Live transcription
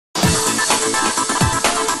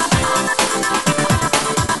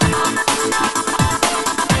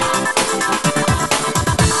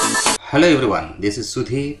Hello everyone, this is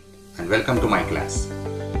Sudhir and welcome to my class.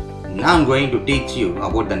 Now I'm going to teach you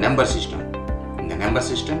about the number system. In the number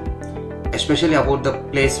system, especially about the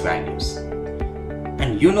place values.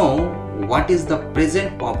 And you know what is the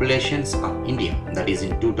present populations of India, that is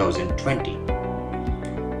in 2020?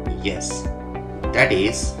 Yes, that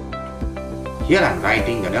is, here I'm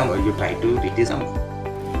writing the number, you try to read this number.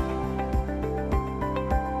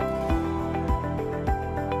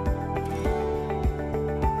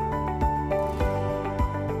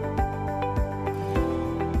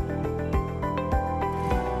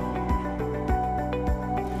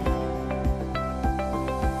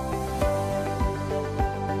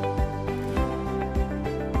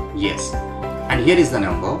 Yes, and here is the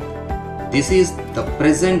number. This is the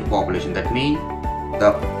present population, that means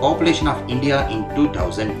the population of India in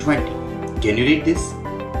 2020. Can you read this?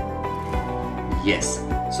 Yes.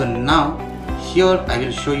 So now here I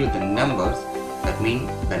will show you the numbers, that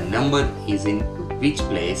means the number is in which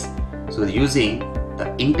place. So using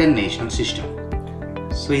the international system.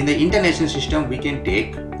 So in the international system we can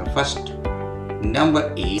take the first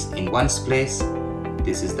number is in ones place.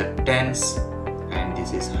 This is the tens. And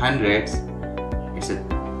this is hundreds, it's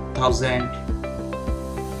 1,000,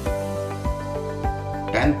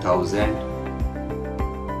 10,000,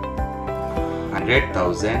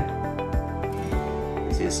 100,000,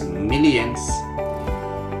 this is millions,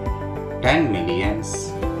 10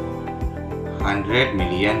 millions, 100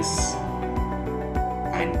 millions,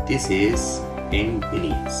 and this is in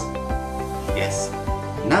billions. Yes,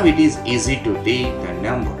 now it is easy to read the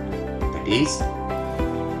number, that is,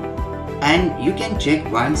 and you can check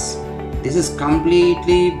once this is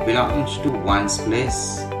completely belongs to ones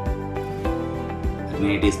place, that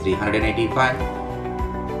means it is 385,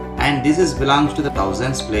 and this is belongs to the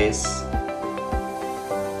thousands place,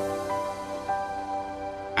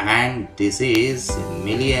 and this is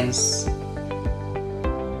millions,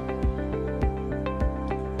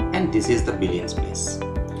 and this is the billions place.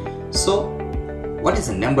 So what is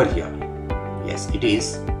the number here? Yes, it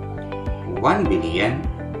is 1 billion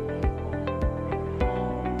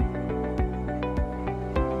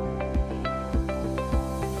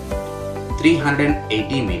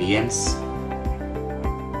 380 millions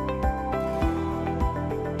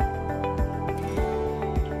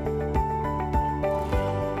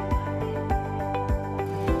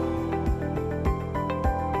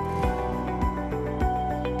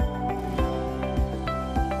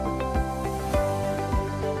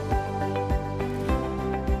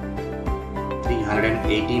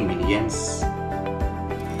 380 millions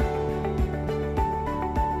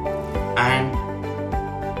and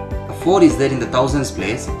 4 is there in the thousands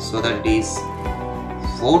place, so that it is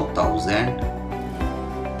 4,000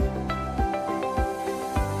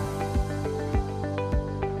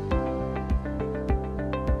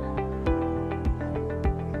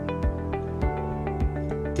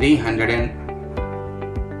 300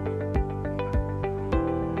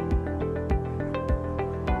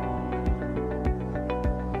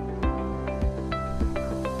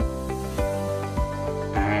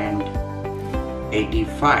 and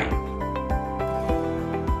 85.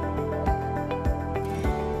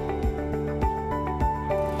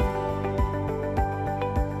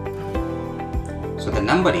 So the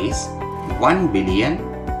number is 1 billion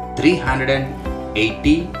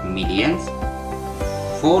 380 millions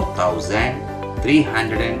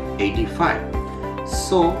 4,385.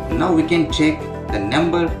 So now we can check the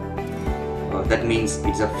number, that means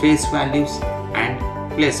it's a face values and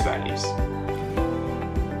place values.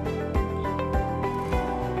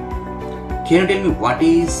 Can you tell me what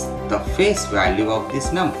is the face value of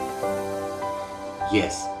this number?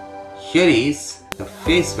 Yes, here is the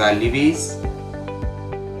face value is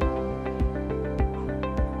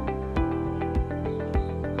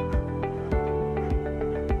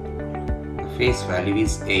face value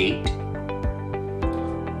is 8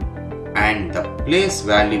 and the place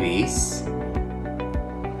value is,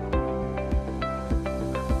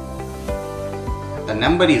 the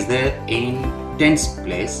number is there in tens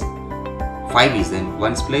place, 5 is in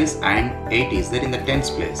ones place and 8 is there in the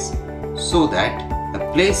tens place, so that the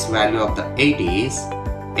place value of the 8 is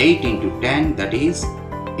 8 into 10, that is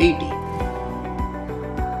 80.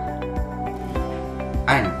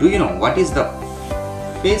 And do you know what is the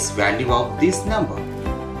face value of this number?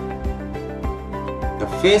 The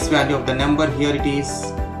face value of the number here, it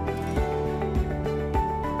is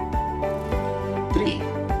 3.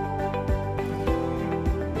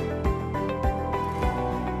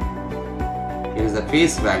 Here is the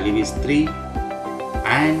face value is 3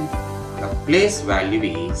 and the place value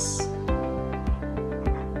is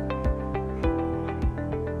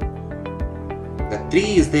the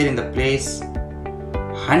 3 is there in the place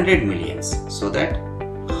 100 millions. So that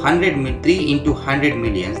 3 into 100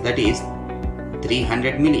 millions, that is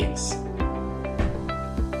 300 millions.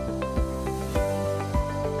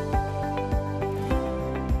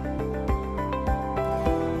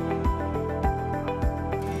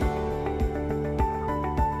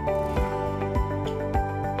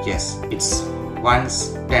 Yes, it's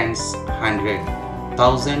ones, tens, 100,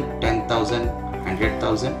 1000, 10,000,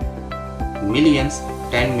 100,000, millions,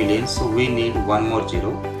 10 millions. So we need one more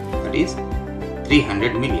zero, that is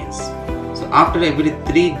 300 millions. So after every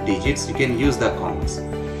 3 digits you can use the commas.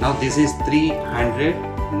 Now this is 300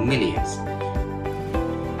 millions.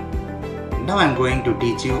 Now I am going to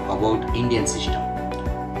teach you about Indian system.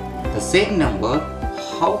 The same number,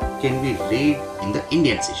 how can we read in the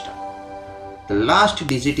Indian system? The last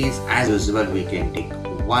digit is, as usual, we can take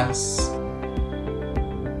ones,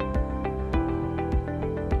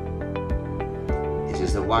 this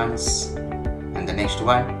is the ones, and the next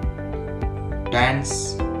one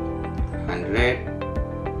tens, 100,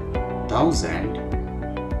 1000,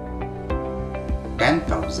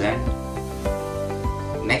 10,000.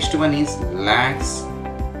 Next one is lakhs,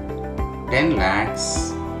 10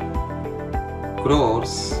 lakhs,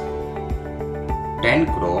 crores, 10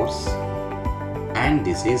 crores, and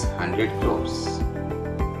this is 100 crores.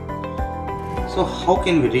 So how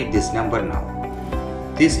can we read this number now?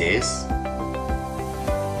 This is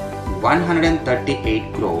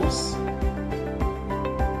 138 crores,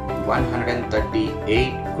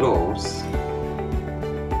 138 crores,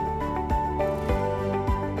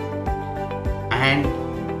 and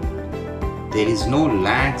there is no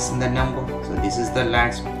lakhs in the number. So this is the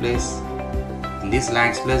lakhs place. In this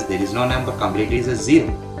lakhs place there is no number, completely is a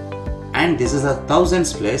 0. And this is a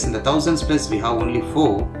thousands place. In the thousands place we have only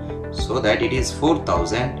 4, so that it is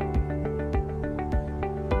 4,000.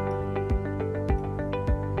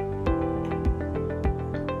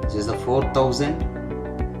 This is the 4,000.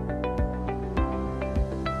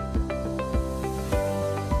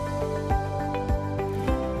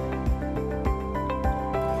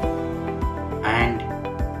 And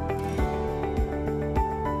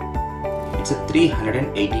it's a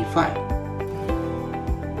 385.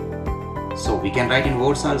 So we can write in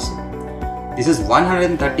words also. This is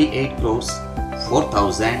 138 crores,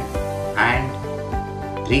 4,000 and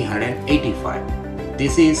 385.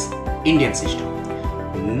 This is Indian system.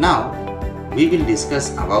 Now we will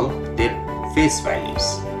discuss about their face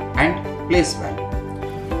values and place value.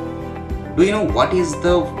 Do you know what is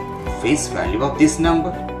the face value of this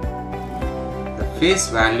number? The face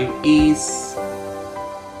value is,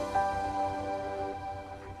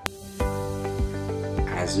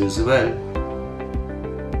 as usual,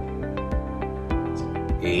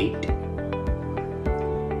 8.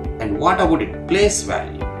 And what about it? Place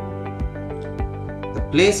value. The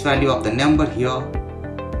place value of the number here,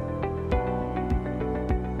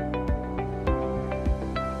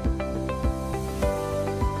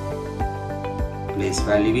 place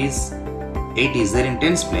value is 8 is there in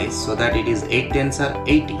tens place, so that it is 8 tens are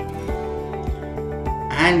 80.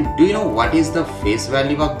 And do you know what is the face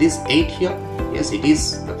value of this 8 here? Yes, it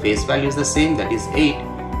is, the face value is the same, that is 8.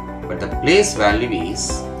 But the place value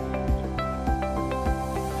is,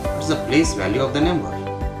 what is the place value of the number?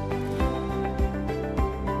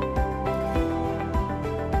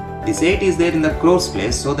 This 8 is there in the crores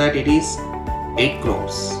place, so that it is 8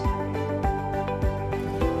 crores.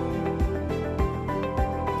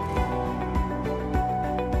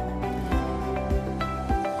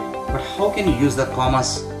 But how can you use the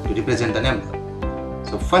commas to represent the number?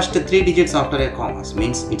 So first 3 digits after a commas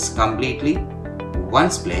means it's completely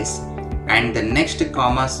ones place, and the next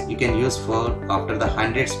commas you can use for after the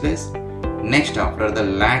hundreds place, next after the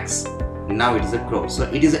lakhs, now it is a crore. So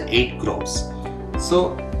it is 8 crores.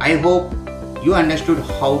 So I hope you understood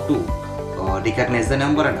how to recognize the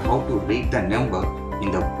number and how to read the number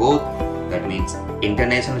in the both, that means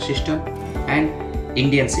international system and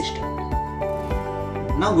Indian system.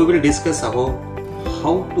 Now we will discuss about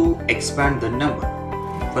how to expand the number.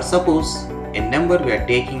 For suppose a number we are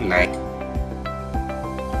taking like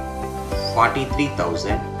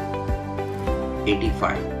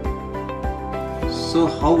 43,085. So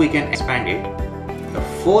how we can expand it? The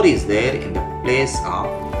 4 is there in the place of,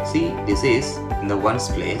 see, this is in the ones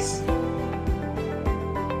place,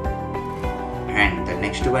 and the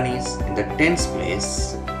next one is in the tens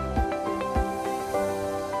place,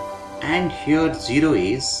 and here 0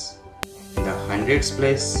 is in the hundreds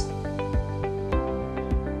place.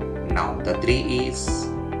 Now the 3 is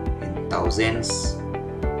in thousands,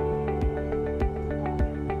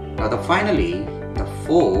 the finally the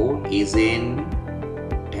 4 is in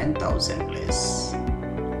 10,000 place.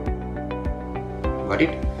 Got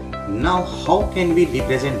it? Now how can we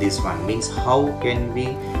represent this one? Means how can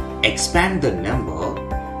we expand the number?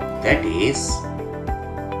 That is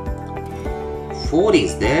 4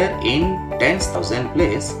 is there in 10,000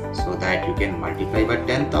 place, so that you can multiply by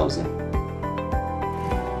 10,000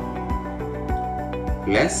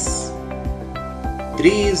 plus 3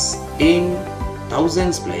 is in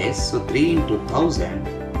thousands place, so 3 into 1000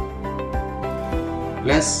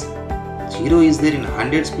 plus 0 is there in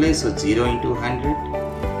hundreds place, so 0 into 100.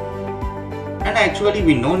 And actually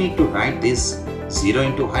we no need to write this 0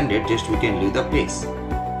 into 100, just we can leave the place.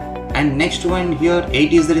 And next one here,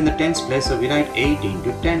 8 is there in the tens place, so we write 8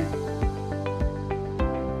 into 10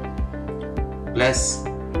 plus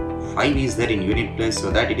 5 is there in unit place,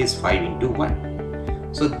 so that it is 5 into 1.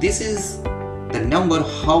 So this is the number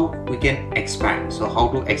how we can expand. So how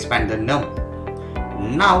to expand the number.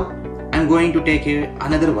 Now I'm going to take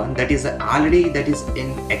another one that is already that is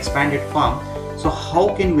in expanded form. So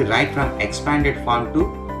how can we write from expanded form to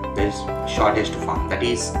the shortest form? That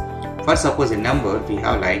is, for suppose a number we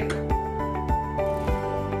have like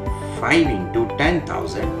 5 into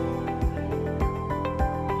 10,000,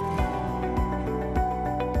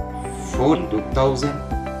 4 into 1000,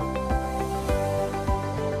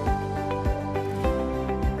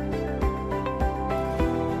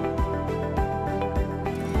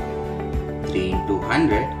 3 into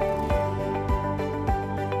 100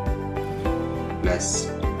 plus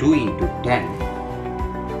 2 into 10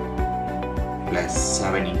 plus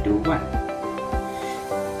 7 into 1.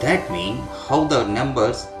 That means how the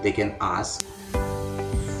numbers they can ask,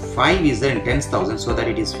 5 is there in 10,000, so that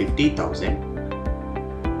it is 50,000,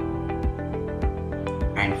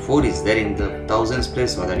 and 4 is there in the thousands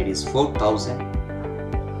place, so that it is 4,000,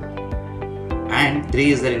 and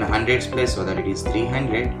 3 is there in hundreds place, so that it is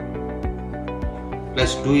 300,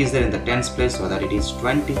 plus 2 is there in the tens place, so that it is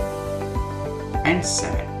 20, and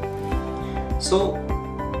 7. So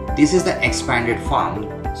this is the expanded form.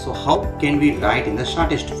 So how can we write in the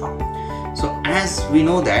shortest form? So as we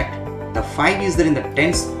know that the 5 is there in the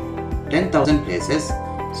 10,000 places,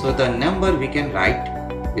 so the number we can write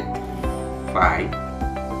with 5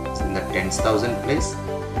 is in the 10,000 place.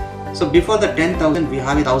 So before the 10,000 we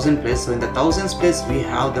have a 1,000 place, so in the thousands place we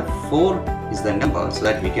have the 4 is the number, so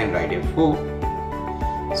that we can write a 4.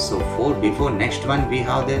 So 4 before next one we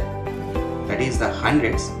have the, that is the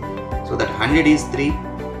hundreds, so that 100 is 3,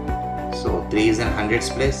 so 3 is in hundreds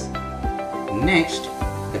place. Next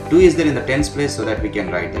the 2 is there in the tens place, so that we can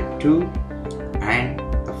write the 2, and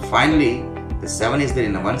finally the 7 is there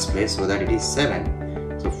in the ones place, so that it is 7.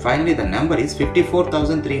 So finally the number is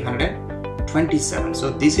 54,327. So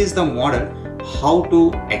this is the model how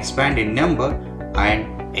to expand a number, and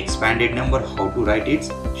expanded number how to write its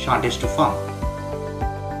shortest form.